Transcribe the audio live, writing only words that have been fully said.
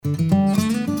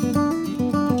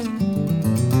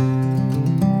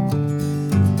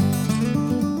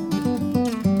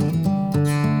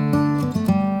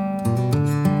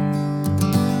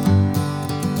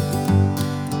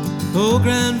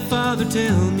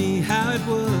tell me how it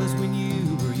was when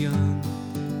you were young.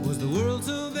 Was the world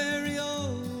so very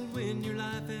old when your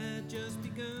life had just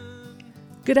begun?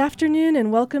 Good afternoon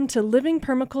and welcome to Living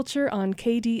Permaculture on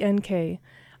KDNK.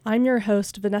 I'm your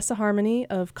host, Vanessa Harmony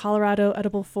of Colorado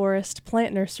Edible Forest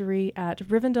Plant Nursery at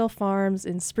Rivendell Farms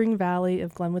in Spring Valley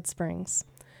of Glenwood Springs.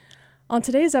 On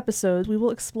today's episode, we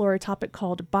will explore a topic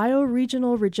called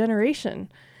Bioregional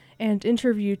Regeneration and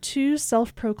interview two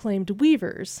self-proclaimed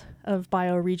weavers of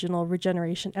bioregional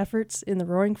regeneration efforts in the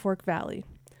Roaring Fork Valley.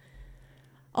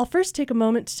 I'll first take a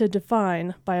moment to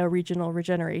define bioregional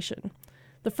regeneration.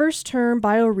 The first term,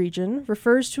 bioregion,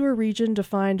 refers to a region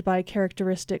defined by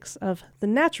characteristics of the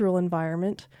natural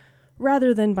environment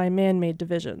rather than by man-made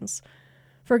divisions.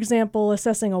 For example,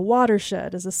 assessing a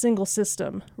watershed as a single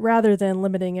system rather than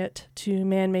limiting it to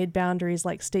man-made boundaries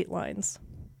like state lines.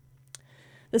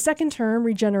 The second term,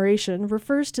 regeneration,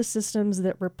 refers to systems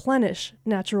that replenish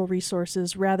natural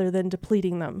resources rather than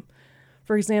depleting them.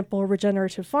 For example,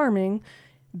 regenerative farming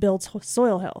builds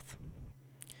soil health.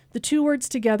 The two words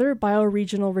together,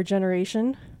 bioregional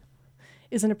regeneration,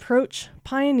 is an approach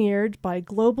pioneered by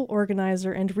global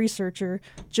organizer and researcher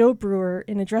Joe Brewer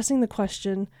in addressing the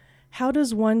question, how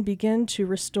does one begin to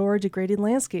restore degraded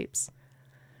landscapes?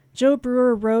 Joe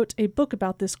Brewer wrote a book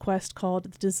about this quest called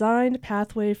The Designed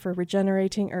Pathway for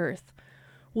Regenerating Earth.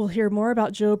 We'll hear more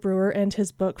about Joe Brewer and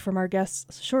his book from our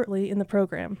guests shortly in the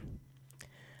program.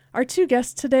 Our two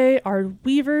guests today are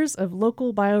weavers of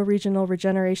local bioregional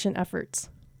regeneration efforts.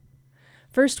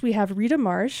 First, we have Rita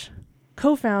Marsh,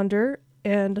 co-founder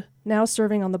and now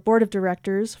serving on the board of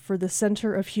directors for the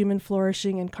Center of Human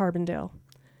Flourishing in Carbondale.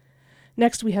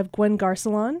 Next, we have Gwen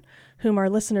Garcelon, whom our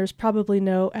listeners probably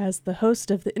know as the host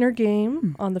of The Inner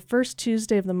Game on the first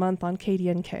Tuesday of the month on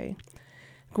KDNK.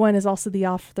 Gwen is also the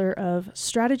author of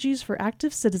Strategies for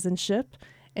Active Citizenship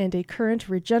and a current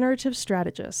regenerative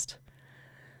strategist.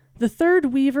 The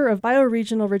third weaver of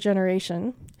bioregional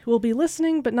regeneration, who will be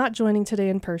listening but not joining today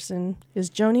in person, is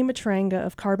Joni Matranga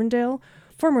of Carbondale,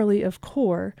 formerly of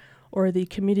CORE, or the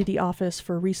Community Office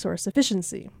for Resource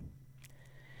Efficiency.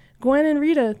 Gwen and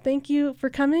Rita, thank you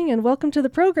for coming and welcome to the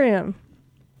program.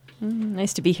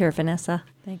 Nice to be here, Vanessa.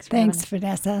 Thanks,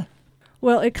 Vanessa.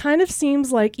 Well, it kind of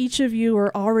seems like each of you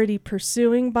were already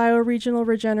pursuing bioregional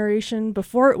regeneration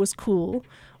before it was cool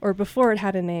or before it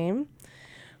had a name.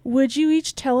 Would you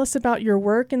each tell us about your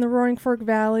work in the Roaring Fork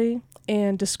Valley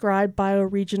and describe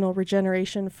bioregional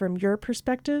regeneration from your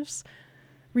perspectives?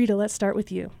 Rita, let's start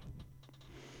with you.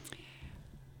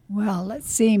 Well,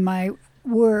 let's see. My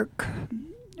work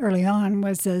early on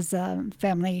was as a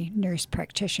family nurse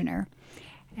practitioner.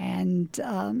 And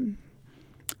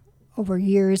over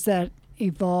years that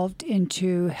evolved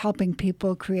into helping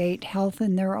people create health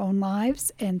in their own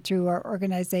lives. And through our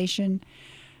organization,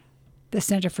 the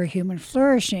Center for Human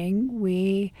Flourishing,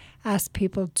 we ask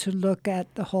people to look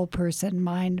at the whole person,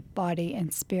 mind, body,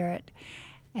 and spirit.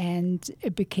 And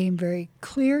it became very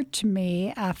clear to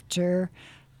me after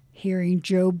hearing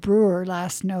Joe Brewer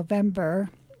last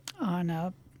November on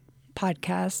a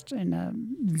podcast in a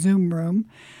Zoom room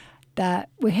that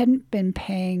we hadn't been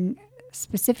paying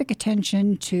specific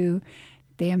attention to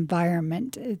the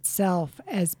environment itself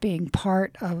as being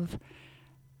part of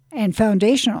and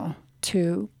foundational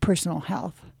to personal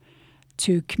health,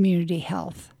 to community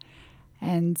health.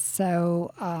 And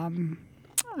so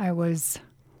I was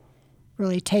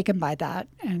really taken by that,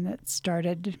 and it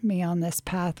started me on this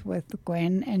path with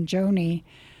Gwen and Joni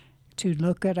to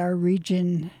look at our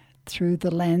region through the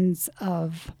lens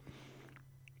of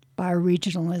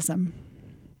bioregionalism.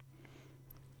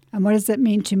 And what does it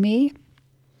mean to me?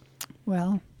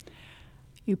 Well,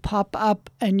 you pop up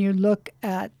and you look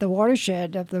at the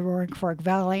watershed of the Roaring Fork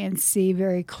Valley and see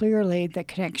very clearly the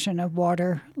connection of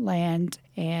water, land,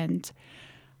 and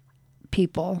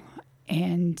people,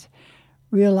 and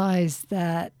realize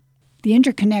that the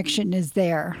interconnection is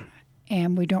there,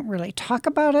 and we don't really talk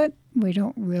about it. We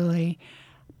don't really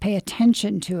pay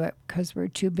attention to it because we're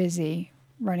too busy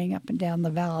running up and down the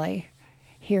valley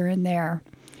here and there.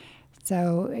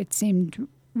 So it seemed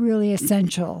really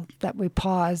essential that we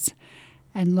pause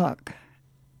and look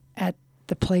at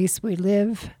the place we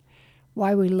live,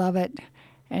 why we love it,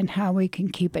 and how we can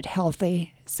keep it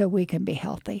healthy so we can be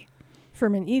healthy.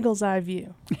 From an eagle's eye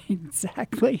view.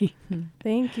 Exactly.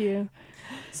 Thank you.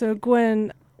 So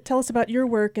Gwen, tell us about your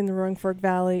work in the Roaring Fork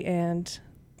Valley and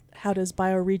how does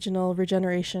bioregional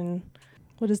regeneration,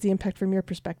 what is the impact from your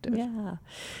perspective? Yeah.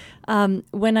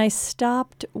 When I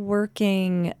stopped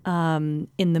working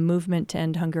in the movement to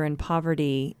end hunger and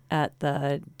poverty at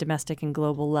the domestic and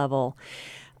global level,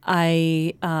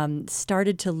 I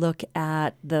started to look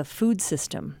at the food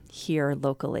system here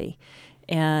locally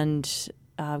and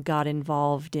got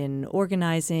involved in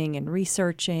organizing and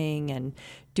researching and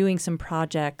doing some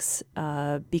projects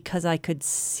because I could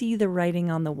see the writing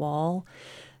on the wall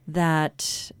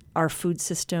that our food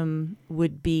system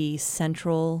would be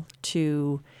central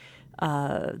to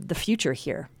the future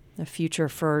here, the future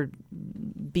for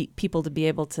people to be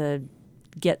able to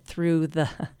get through the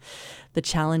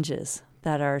challenges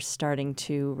that are starting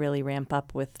to really ramp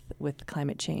up with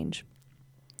climate change.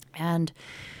 And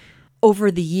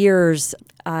over the years,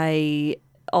 I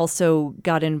also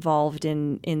got involved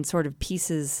in sort of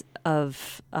pieces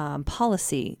of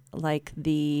policy, like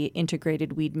the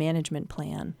Integrated Weed Management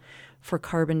Plan for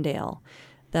Carbondale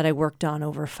that I worked on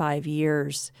over 5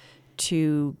 years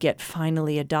to get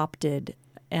finally adopted.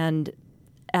 And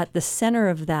at the center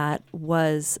of that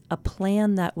was a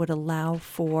plan that would allow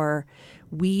for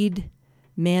weed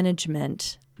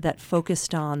management that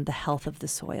focused on the health of the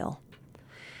soil.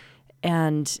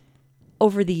 And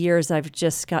over the years, I've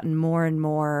just gotten more and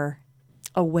more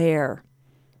aware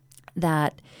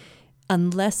that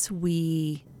unless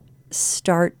we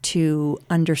start to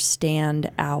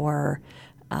understand our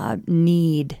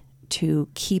need to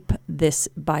keep this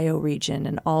bioregion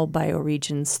and all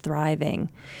bioregions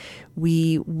thriving,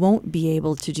 we won't be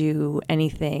able to do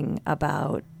anything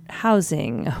about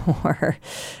housing or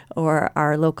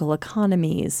our local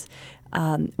economies.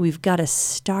 We've got to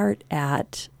start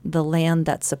at the land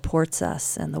that supports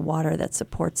us and the water that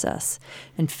supports us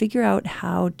and figure out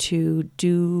how to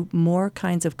do more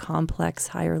kinds of complex,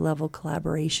 higher level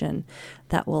collaboration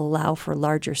that will allow for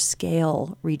larger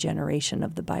scale regeneration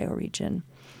of the bioregion.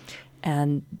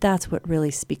 And that's what really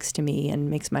speaks to me and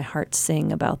makes my heart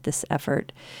sing about this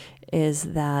effort,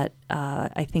 is that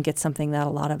I think it's something that a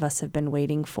lot of us have been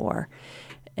waiting for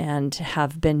and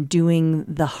have been doing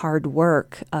the hard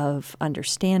work of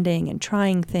understanding and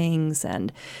trying things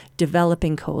and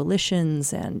developing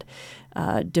coalitions and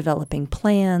developing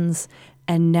plans.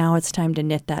 And now it's time to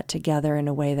knit that together in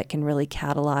a way that can really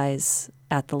catalyze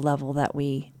at the level that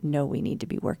we know we need to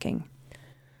be working.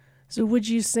 So would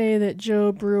you say that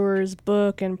Joe Brewer's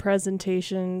book and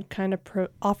presentation kind of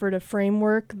offered a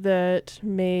framework that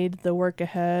made the work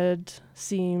ahead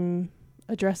seem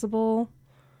addressable?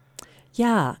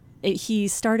 Yeah. He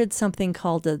started something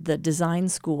called the Design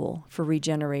School for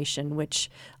Regeneration,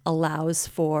 which allows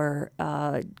for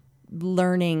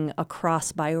learning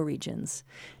across bioregions.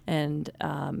 And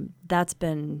that's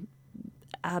been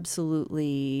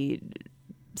absolutely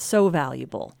so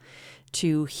valuable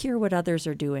to hear what others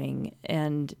are doing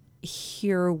and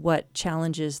hear what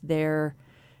challenges they're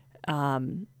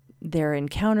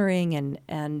encountering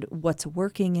and what's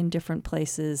working in different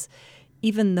places.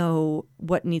 Even though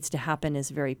what needs to happen is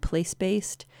very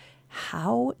place-based,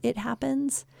 how it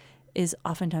happens is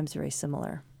oftentimes very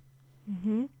similar.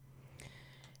 Mm-hmm.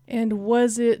 And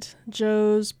was it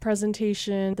Joe's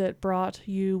presentation that brought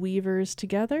you weavers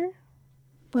together?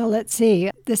 Well, let's see.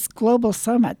 This global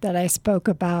summit that I spoke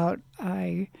about,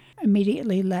 I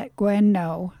immediately let Gwen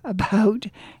know about,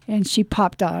 and she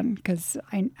popped on because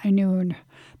I knew in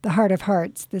the heart of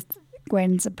hearts that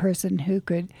Gwen's a person who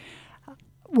could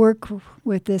work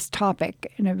with this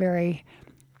topic in a very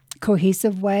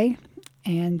cohesive way.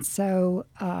 And so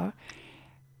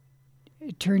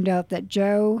it turned out that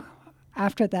Joe,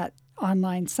 after that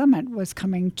online summit, was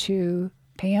coming to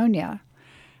Paonia.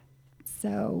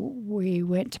 So we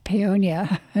went to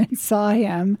Paonia and saw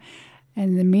him,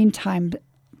 and in the meantime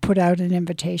put out an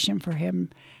invitation for him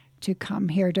to come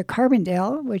here to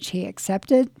Carbondale, which he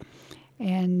accepted.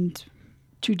 And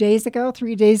 3 days ago,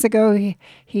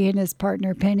 he and his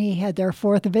partner Penny had their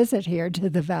 4th visit here to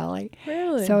the valley.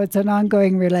 Really? So it's an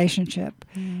ongoing relationship.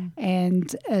 Mm.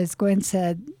 And as Gwen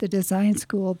said, the design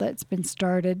school that's been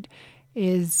started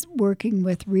is working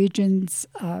with regions,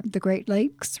 the Great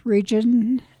Lakes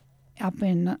region up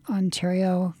in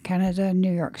Ontario, Canada,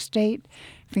 New York State,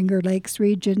 Finger Lakes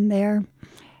region there.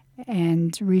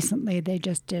 And recently they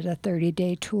just did a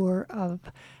 30-day tour of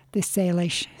the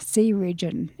Salish Sea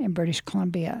region in British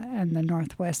Columbia and the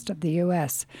northwest of the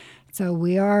U.S. So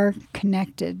we are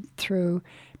connected through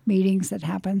meetings that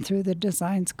happen through the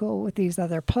design school with these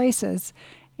other places,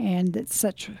 and it's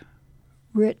such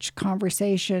rich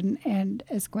conversation and,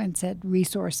 as Gwen said,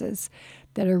 resources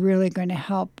that are really going to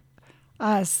help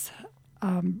us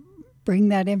bring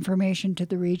that information to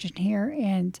the region here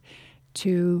and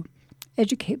to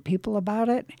educate people about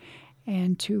it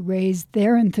and to raise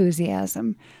their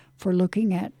enthusiasm for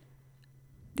looking at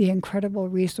the incredible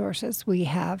resources we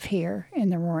have here in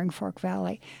the Roaring Fork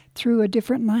Valley through a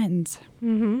different lens.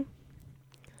 Mm-hmm.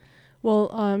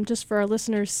 Well, just for our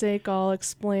listeners' sake, I'll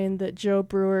explain that Joe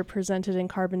Brewer presented in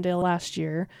Carbondale last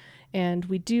year, And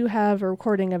we do have a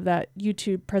recording of that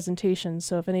YouTube presentation,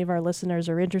 so if any of our listeners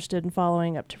are interested in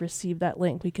following up to receive that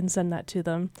link, we can send that to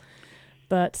them.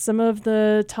 But some of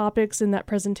the topics in that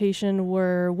presentation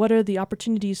were, what are the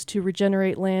opportunities to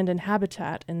regenerate land and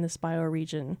habitat in this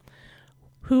bioregion?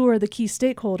 Who are the key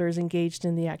stakeholders engaged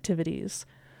in the activities?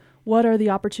 What are the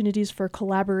opportunities for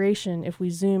collaboration if we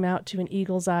zoom out to an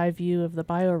eagle's eye view of the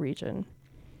bioregion?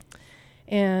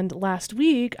 And last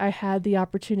week, I had the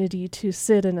opportunity to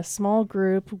sit in a small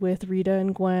group with Rita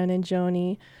and Gwen and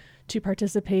Joni to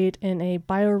participate in a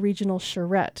bioregional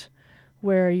charrette,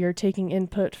 where you're taking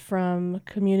input from the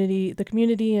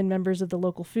community and members of the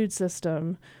local food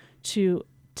system to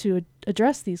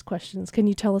address these questions. Can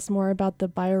you tell us more about the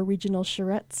bioregional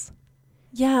charrettes?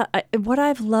 Yeah, what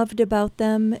I've loved about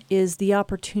them is the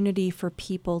opportunity for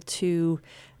people to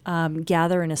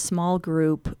gather in a small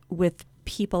group with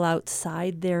people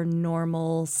outside their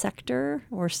normal sector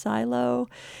or silo,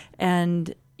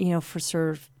 and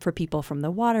for people from the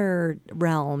water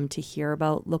realm to hear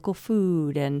about local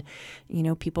food, and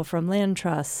people from land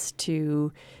trusts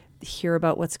to hear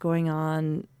about what's going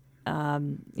on.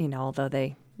 Although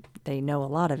they know a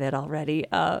lot of it already.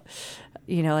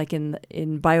 Like in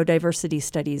biodiversity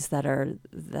studies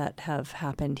that have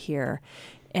happened here,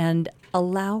 and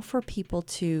allow for people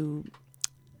to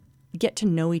get to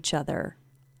know each other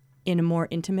in a more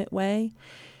intimate way,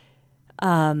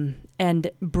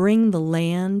 and bring the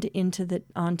land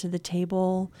onto the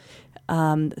table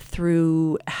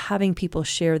through having people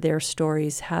share their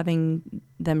stories, having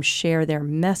them share their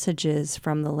messages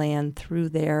from the land through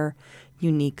their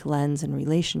unique lens and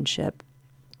relationship.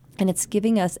 And it's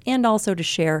giving us, and also to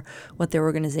share what their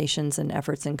organizations and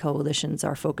efforts and coalitions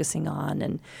are focusing on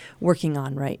and working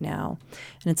on right now.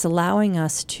 And it's allowing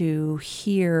us to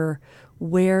hear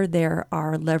where there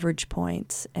are leverage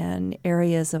points and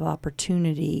areas of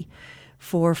opportunity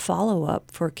for follow-up,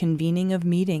 for convening of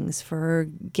meetings, for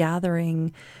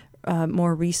gathering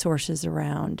more resources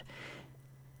around.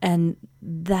 And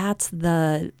that's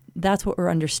what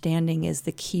we're understanding is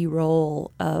the key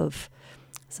role of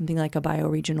something like a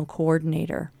bioregional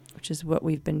coordinator, which is what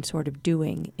we've been sort of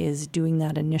doing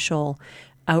that initial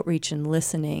outreach and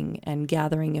listening and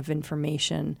gathering of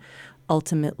information,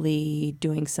 ultimately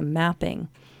doing some mapping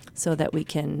so that we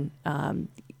can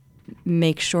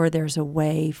make sure there's a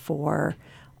way for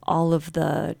all of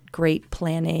the great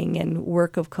planning and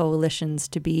work of coalitions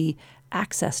to be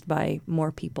accessed by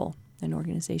more people and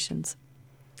organizations.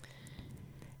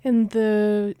 And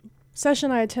the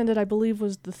session I attended, I believe,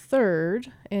 was the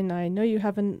third, and I know you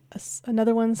have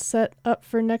another one set up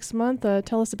for next month.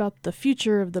 Tell us about the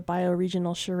future of the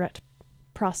bioregional charrette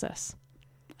process.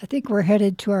 I think we're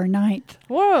headed to our 9th.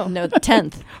 Whoa! No, the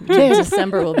 10th.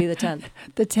 December will be the 10th.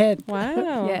 The 10th.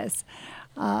 Wow. Yes.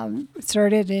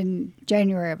 Started in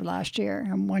January of last year,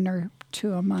 and 1 or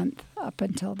 2 a month up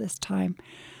until this time.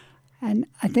 And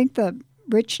I think the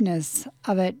richness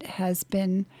of it has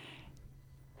been,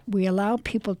 we allow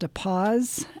people to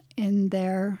pause in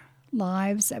their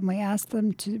lives, and we ask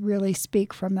them to really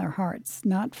speak from their hearts,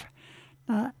 not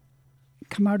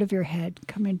come out of your head,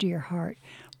 come into your heart.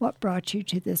 What brought you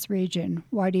to this region?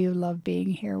 Why do you love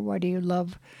being here? Why do you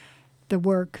love the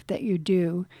work that you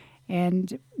do?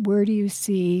 And where do you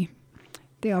see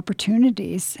the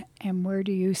opportunities? And where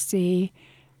do you see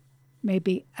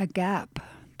maybe a gap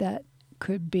that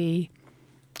could be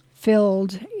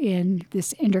filled in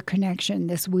this interconnection,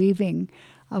 this weaving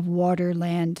of water,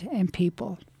 land, and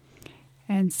people?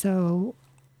 And so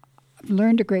I've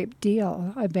learned a great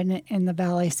deal. I've been in the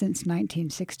Valley since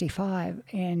 1965,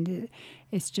 and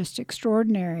it's just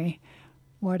extraordinary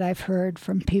what I've heard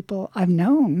from people I've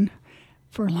known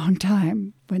for a long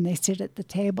time when they sit at the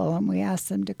table and we ask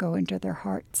them to go into their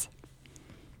hearts.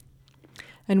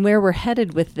 And where we're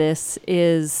headed with this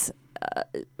is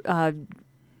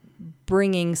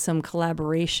bringing some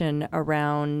collaboration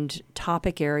around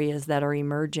topic areas that are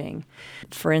emerging.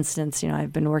 For instance,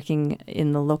 I've been working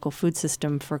in the local food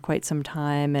system for quite some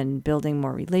time and building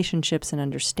more relationships and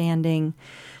understanding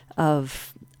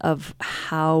of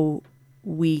how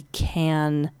we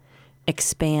can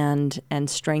expand and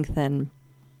strengthen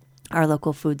our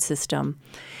local food system.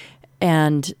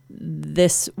 And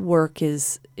this work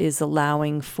is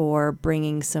allowing for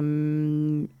bringing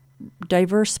some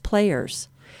diverse players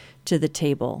to the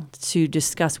table to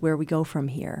discuss where we go from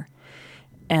here.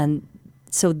 And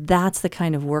so that's the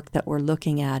kind of work that we're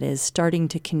looking at, is starting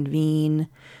to convene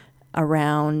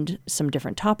around some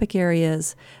different topic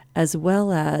areas, as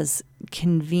well as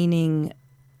convening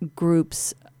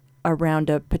groups around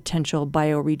a potential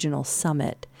bioregional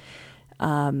summit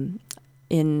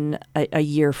in a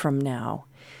year from now,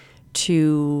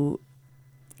 to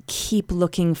keep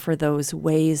looking for those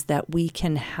ways that we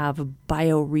can have a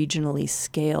bioregionally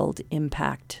scaled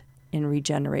impact in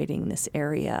regenerating this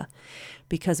area,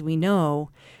 because we know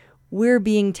we're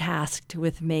being tasked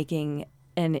with making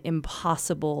an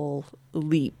impossible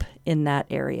leap in that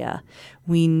area.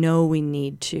 We know we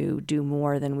need to do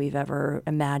more than we've ever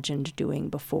imagined doing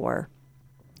before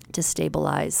to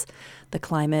stabilize the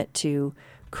climate, to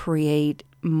create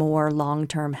more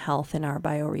long-term health in our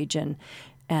bioregion.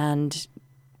 And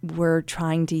we're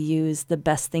trying to use the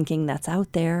best thinking that's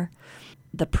out there,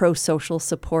 the pro-social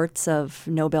supports of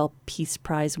Nobel Peace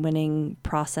Prize winning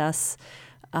process,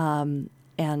 and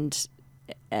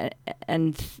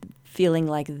feeling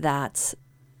like that's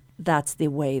the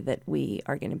way that we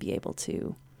are going to be able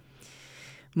to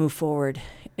move forward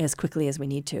as quickly as we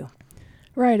need to.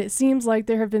 Right. It seems like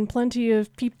there have been plenty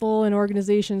of people and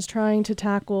organizations trying to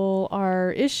tackle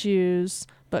our issues,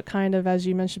 but kind of, as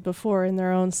you mentioned before, in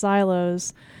their own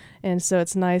silos. And so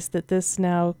it's nice that this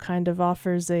now kind of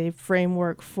offers a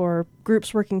framework for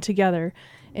groups working together.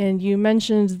 And you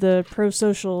mentioned the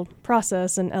pro-social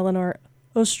process and Elinor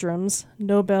Ostrom's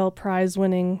Nobel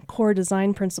Prize-winning core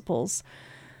design principles.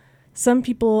 Some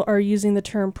people are using the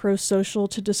term pro-social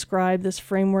to describe this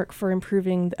framework for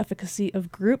improving the efficacy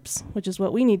of groups, which is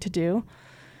what we need to do.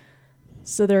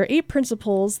 So there are 8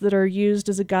 principles that are used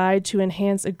as a guide to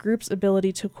enhance a group's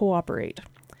ability to cooperate.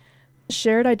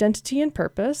 Shared identity and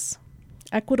purpose,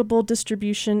 equitable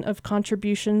distribution of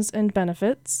contributions and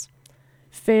benefits,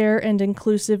 fair and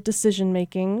inclusive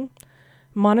decision-making,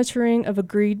 monitoring of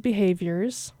agreed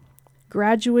behaviors,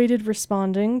 graduated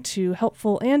responding to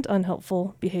helpful and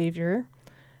unhelpful behavior,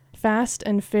 fast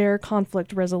and fair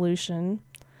conflict resolution,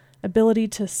 ability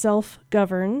to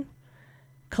self-govern,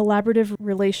 collaborative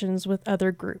relations with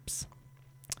other groups.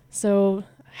 So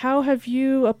how have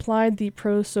you applied the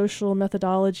pro-social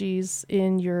methodologies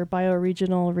in your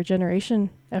bioregional regeneration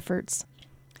efforts?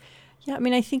 Yeah, I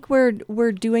mean, I think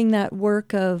we're doing that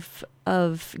work of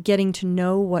getting to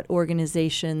know what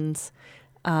organizations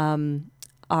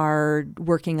are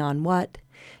working on what,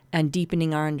 and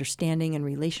deepening our understanding and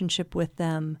relationship with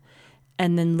them,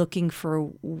 and then looking for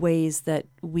ways that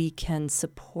we can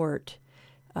support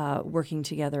working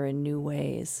together in new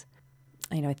ways.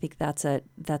 I think that's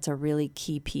a really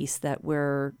key piece, that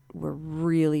we're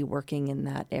really working in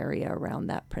that area around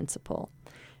that principle.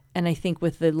 And I think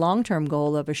with the long-term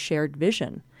goal of a shared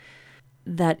vision,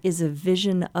 that is a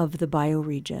vision of the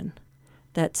bioregion.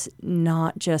 That's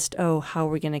not just, how are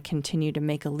we going to continue to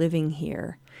make a living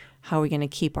here? How are we going to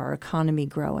keep our economy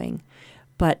growing?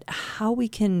 But how we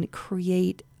can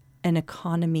create an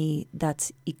economy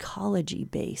that's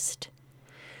ecology-based.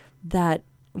 That,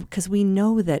 because we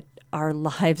know that our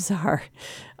lives are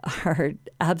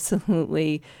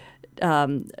absolutely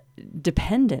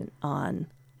dependent on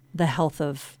the health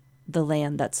of the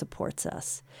land that supports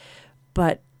us.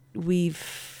 But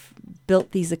we've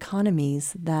built these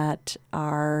economies that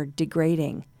are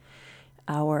degrading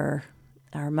our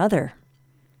mother.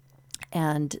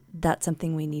 And that's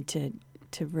something we need to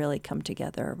really come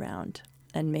together around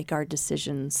and make our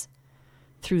decisions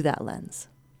through that lens.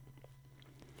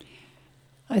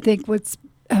 I think what's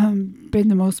been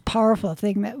the most powerful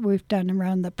thing that we've done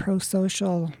around the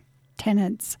pro-social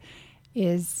tenets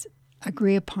is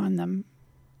agree upon them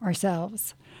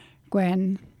ourselves,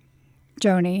 Gwen,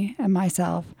 Joni, and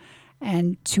myself,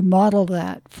 and to model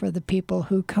that for the people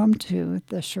who come to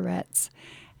the charrettes.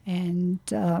 And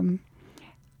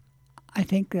I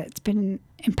think that's been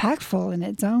impactful in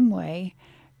its own way,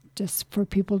 just for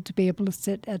people to be able to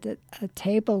sit at a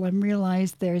table and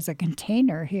realize there's a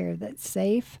container here that's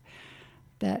safe,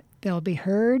 that they'll be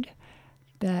heard,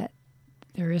 that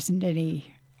there isn't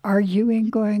any arguing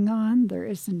going on, there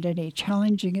isn't any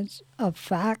challenging of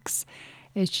facts.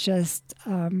 It's just,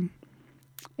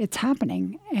 it's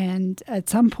happening. And at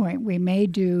some point, we may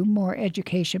do more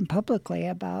education publicly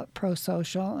about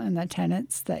pro-social and the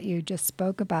tenets that you just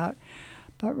spoke about.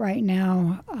 But right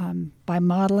now, by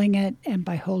modeling it and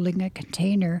by holding a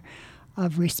container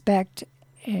of respect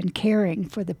and caring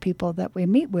for the people that we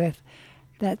meet with,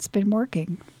 that's been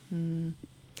working. Mm.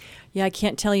 Yeah, I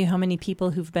can't tell you how many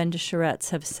people who've been to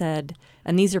charrettes have said,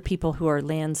 and these are people who are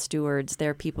land stewards,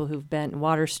 they're people who've been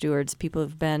water stewards, people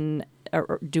who've been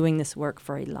doing this work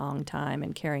for a long time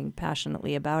and caring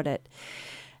passionately about it,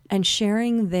 and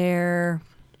sharing their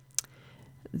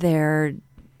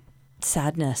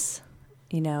sadness,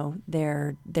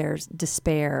 their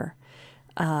despair,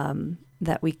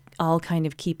 that we all kind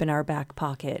of keep in our back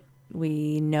pocket.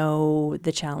 We know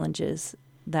the challenges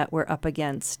that we're up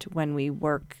against when we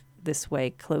work this way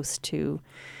close to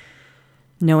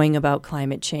knowing about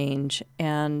climate change,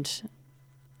 and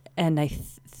And I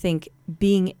think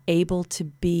being able to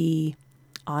be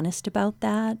honest about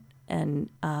that and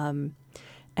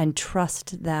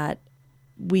trust that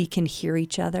we can hear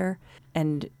each other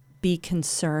and be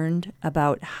concerned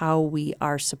about how we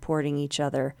are supporting each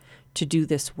other to do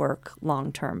this work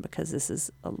long term, because this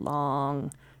is a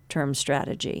long term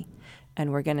strategy.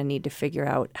 And we're going to need to figure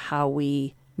out how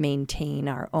we maintain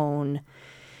our own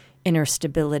inner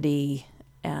stability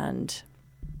and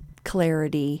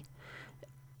clarity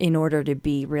in order to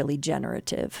be really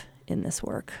generative in this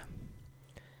work.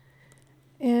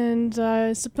 And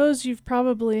I suppose you've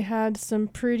probably had some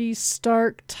pretty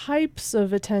stark types of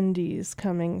attendees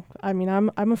coming. I mean,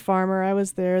 I'm a farmer. I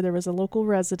was there. There was a local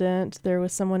resident. There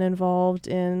was someone involved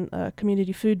in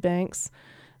community food banks.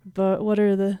 But what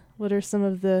are some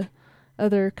of the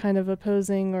other kind of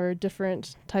opposing or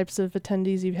different types of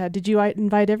attendees you've had? Did you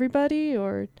invite everybody,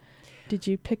 or did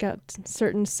you pick out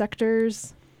certain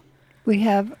sectors? We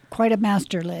have quite a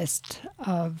master list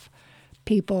of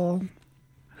people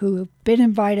who have been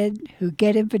invited, who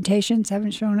get invitations,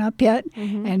 haven't shown up yet,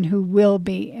 and who will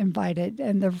be invited.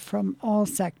 And they're from all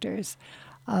sectors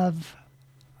of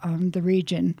the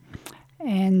region.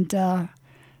 And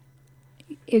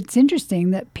it's interesting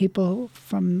that people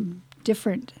from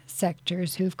different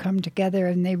sectors who've come together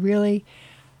and they really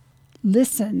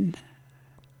listen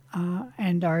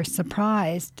and are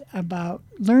surprised about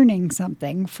learning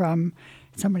something from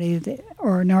somebody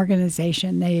or an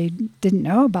organization they didn't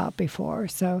know about before.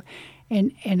 So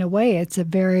in a way, it's a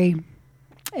very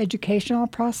educational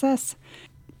process.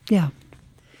 Yeah.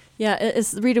 Yeah,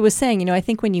 as Rita was saying, I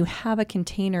think when you have a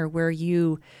container where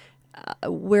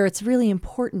where it's really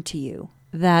important to you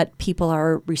that people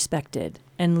are respected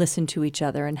and listen to each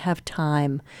other and have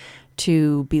time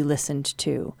to be listened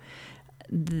to,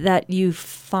 that you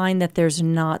find that there's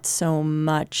not so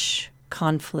much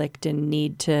conflict and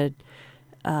need to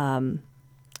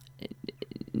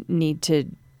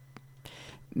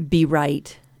be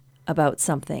right about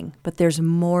something, but there's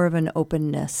more of an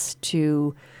openness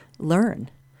to learn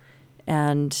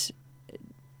and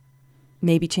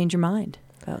maybe change your mind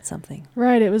about something.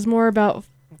 Right. It was more about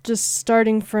just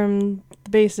starting from the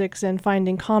basics and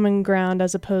finding common ground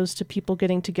as opposed to people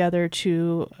getting together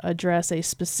to address a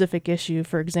specific issue.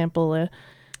 For example, a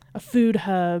food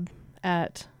hub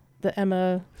at the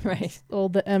Emma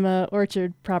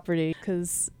Orchard property,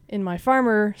 because in my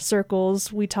farmer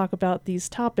circles, we talk about these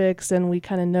topics and we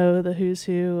kind of know the who's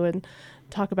who and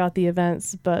talk about the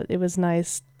events, but it was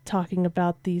nice talking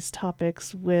about these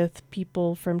topics with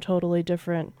people from totally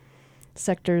different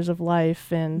sectors of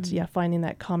life and finding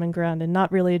that common ground and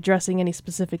not really addressing any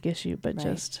specific issue, but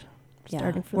just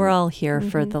starting from we're all here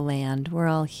for the land. We're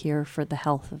all here for the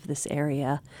health of this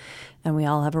area, and we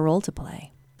all have a role to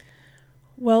play.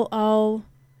 Well, I'll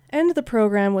end the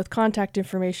program with contact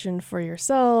information for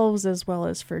yourselves as well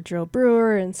as for Joe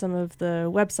Brewer and some of the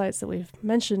websites that we've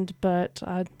mentioned, but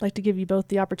I'd like to give you both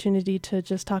the opportunity to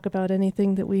just talk about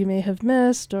anything that we may have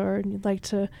missed or you'd like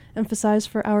to emphasize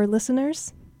for our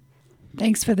listeners.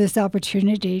 Thanks for this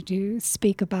opportunity to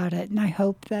speak about it, and I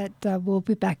hope that we'll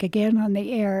be back again on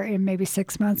the air in maybe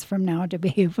 6 months from now to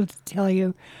be able to tell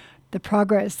you the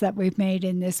progress that we've made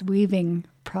in this weaving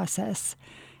process.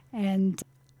 And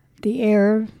the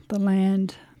air, the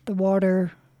land, the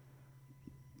water,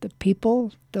 the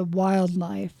people, the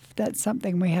wildlife, that's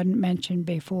something we hadn't mentioned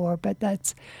before, but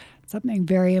that's something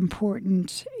very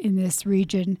important in this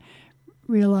region,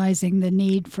 realizing the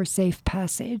need for safe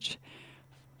passage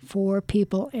for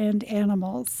people and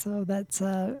animals. So that's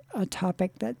a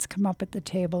topic that's come up at the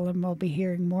table, and we'll be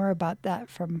hearing more about that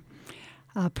from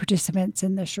participants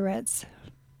in the charrettes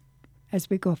as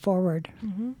we go forward.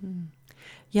 Mm-hmm.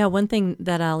 Yeah, one thing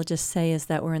that I'll just say is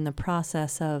that we're in the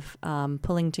process of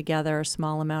pulling together a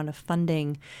small amount of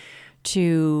funding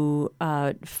to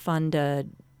fund a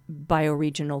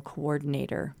bioregional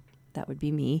coordinator. That would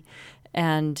be me.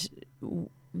 And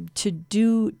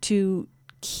to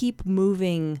keep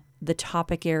moving the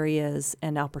topic areas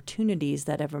and opportunities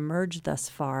that have emerged thus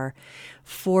far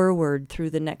forward through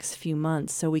the next few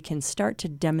months so we can start to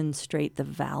demonstrate the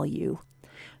value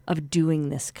of doing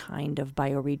this kind of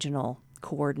bioregional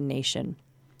coordination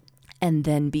and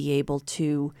then be able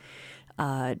to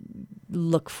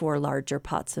look for larger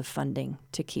pots of funding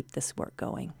to keep this work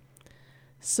going.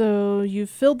 So you've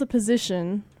filled the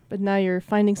position, but now you're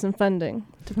finding some funding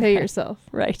to pay yourself.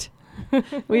 Right.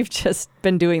 We've just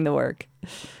been doing the work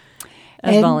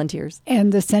as volunteers.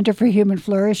 And the Center for Human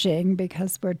Flourishing,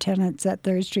 because we're tenants at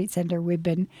 3rd Street Center, we've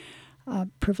been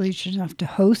privileged enough to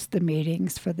host the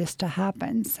meetings for this to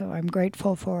happen. So I'm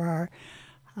grateful for our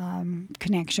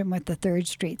connection with the 3rd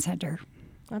Street Center.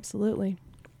 Absolutely.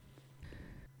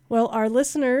 Well, our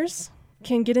listeners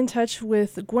can get in touch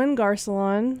with Gwen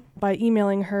Garcelon by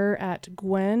emailing her at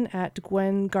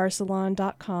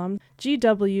gwen@gwengarcelon.com,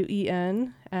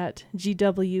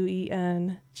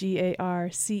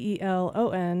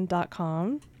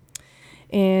 gwen@gwengarcelon.com.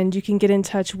 And you can get in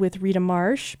touch with Rita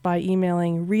Marsh by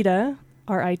emailing Rita,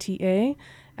 Rita,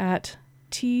 at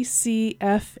tcfhf.org.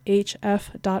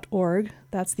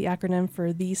 That's the acronym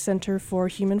for the Center for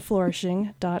Human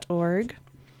Flourishing.org.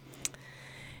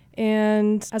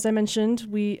 And as I mentioned,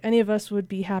 any of us would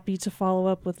be happy to follow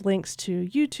up with links to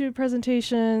YouTube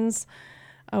presentations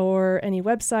or any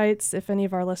websites if any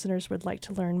of our listeners would like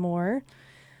to learn more.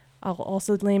 I'll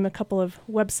also name a couple of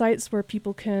websites where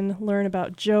people can learn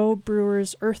about Joe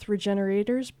Brewer's Earth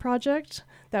Regenerators project.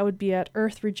 That would be at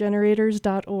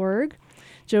earthregenerators.org.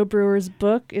 Joe Brewer's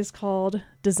book is called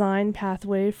Design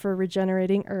Pathway for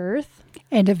Regenerating Earth.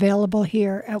 And available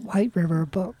here at White River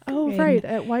Book. Oh, right,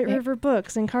 at White River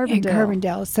Books in Carbondale. In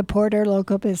Carbondale. Support our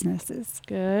local businesses.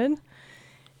 Good.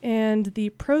 And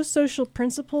the pro-social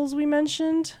principles we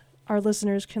mentioned, our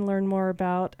listeners can learn more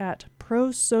about at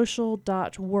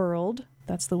prosocial.world.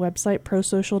 That's the website,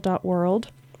 prosocial.world.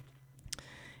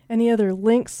 Any other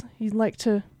links you'd like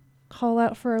to call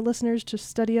out for our listeners to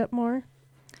study up more?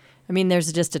 I mean,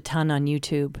 there's just a ton on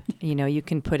YouTube. You know, you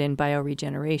can put in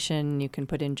bioregeneration, you can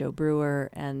put in Joe Brewer,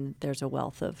 and there's a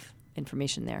wealth of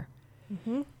information there.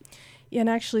 Mm-hmm. Yeah, and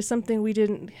actually something we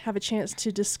didn't have a chance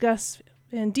to discuss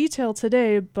in detail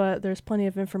today, but there's plenty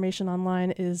of information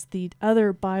online, is the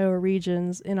other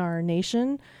bioregions in our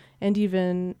nation and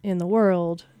even in the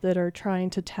world that are trying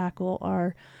to tackle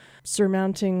our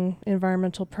surmounting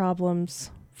environmental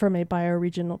problems from a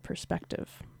bioregional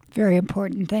perspective. Very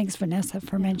important. Thanks, Vanessa,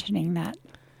 for mentioning that.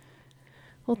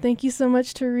 Well, thank you so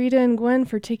much to Rita and Gwen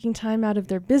for taking time out of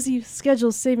their busy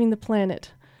schedules saving the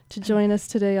planet to join us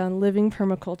today on Living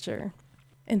Permaculture.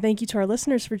 And thank you to our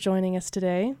listeners for joining us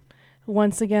today.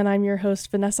 Once again, I'm your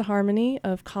host, Vanessa Harmony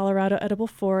of Colorado Edible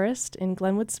Forest in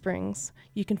Glenwood Springs.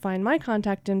 You can find my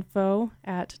contact info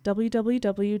at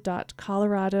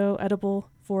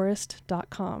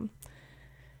www.coloradoedibleforest.com.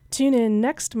 Tune in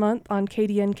next month on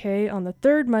KDNK on the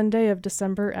third Monday of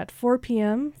December at 4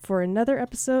 p.m. for another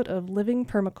episode of Living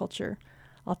Permaculture.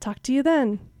 I'll talk to you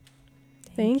then.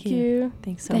 Thank you.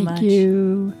 Thanks so much. Thank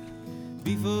you.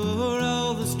 Before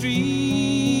all the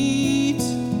streets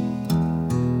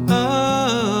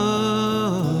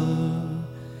are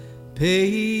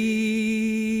paved.